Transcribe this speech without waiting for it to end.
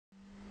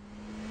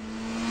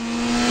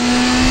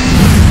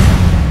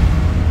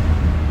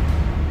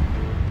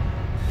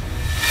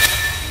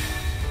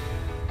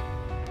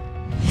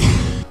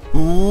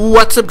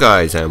What's up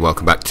guys, and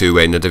welcome back to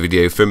another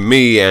video from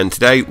me. And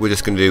today we're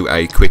just going to do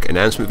a quick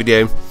announcement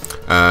video.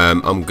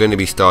 I'm going to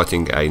be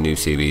starting a new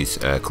series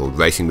called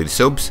Racing with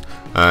Subs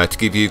to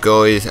give you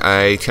guys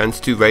a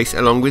chance to race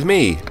along with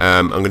me.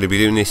 I'm going to be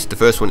doing this. The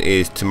first one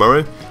is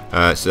tomorrow,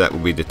 so that will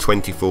be the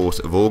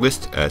 24th of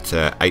August at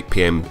 8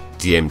 PM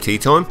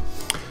GMT time.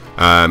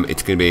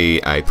 It's going to be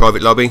a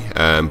private lobby,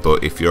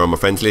 but if you're on my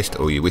friends list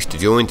or you wish to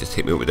join, just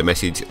hit me up with a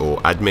message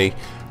or add me,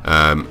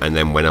 and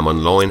then when I'm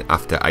online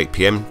after 8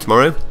 PM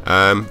tomorrow,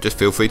 just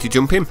feel free to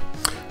jump in.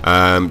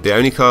 The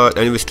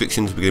only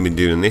restrictions we're going to be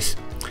doing on this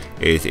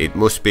is it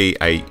must be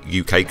a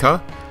UK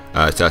car,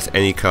 so that's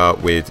any car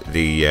with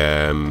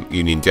the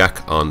Union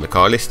Jack on the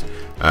car list.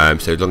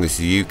 So as long as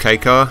it's a UK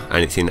car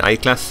and it's in A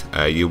class,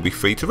 you'll be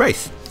free to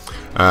race.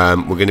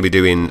 We're going to be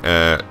doing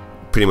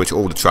pretty much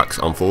all the tracks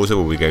on Forza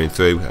we'll be going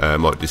through.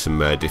 Might do some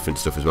different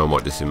stuff as well,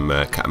 might do some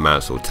cat and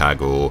mouse or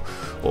tag or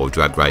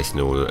drag racing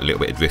or a little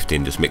bit of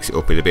drifting, just mix it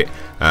up a little bit.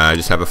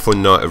 Just have a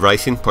fun night of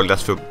racing, probably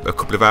last for a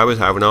couple of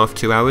hours, hour and a half,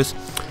 2 hours.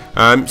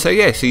 So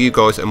yeah, so you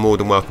guys are more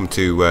than welcome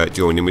to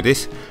join in with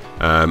this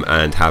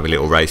and have a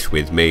little race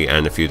with me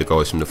and a few of the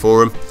guys from the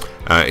forum.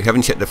 If you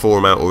haven't checked the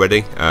forum out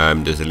already,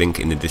 there's a link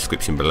in the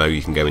description below,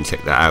 you can go and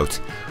check that out.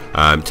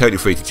 Totally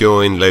free to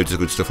join, loads of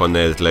good stuff on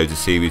there. There's loads of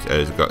series,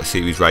 we've got a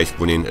series race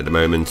running at the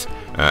moment,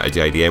 a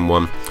JDM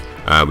one.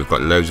 We've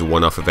got loads of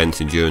one-off events,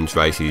 endurance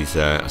races.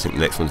 I think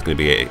the next one's going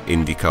to be an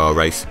IndyCar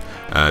race,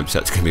 so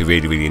that's going to be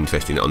really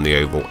interesting on the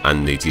oval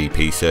and the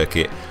GP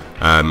circuit.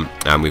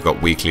 And we've got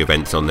weekly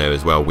events on there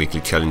as well, weekly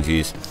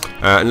challenges,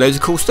 and loads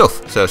of cool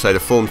stuff. So the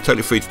forum's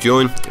totally free to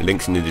join,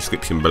 links in the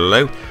description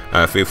below.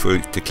 Feel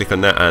free to click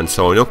on that and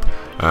sign up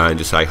and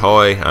just say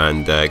hi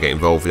and get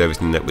involved with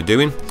everything that we're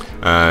doing.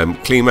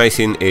 Clean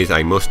racing is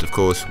a must, of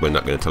course. We're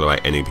not going to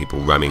tolerate any people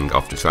ramming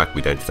off the track,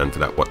 we don't stand for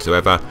that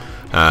whatsoever.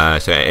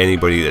 So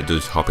anybody that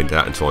does hop into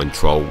that and try and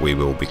troll, we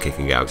will be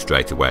kicking it out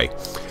straight away.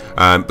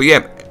 But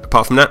yeah,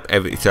 apart from that,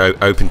 it's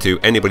open to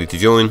anybody to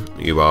join.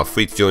 You are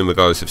free to join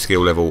regardless of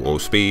skill level or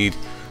speed,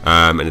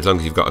 and as long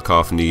as you've got a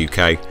car from the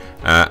UK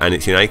and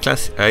it's in A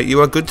class,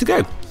 you are good to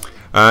go.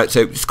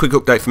 So just a quick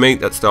update for me,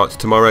 that starts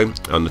tomorrow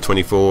on the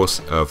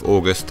 24th of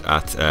August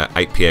at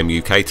 8 PM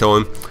UK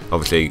time.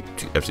 Obviously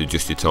you have to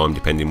adjust your time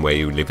depending where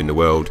you live in the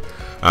world,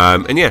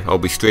 and yeah, I'll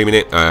be streaming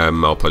it.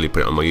 I'll probably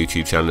put it on my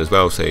YouTube channel as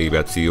well, so you'll be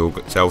able to see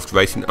yourself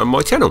racing on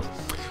my channel.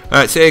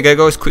 So there you go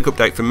guys, quick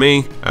update from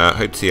me.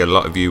 Hope to see a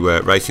lot of you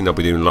racing. I'll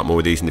be doing a lot more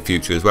of these in the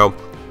future as well,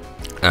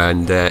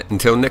 and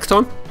until next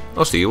time,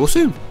 I'll see you all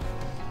soon.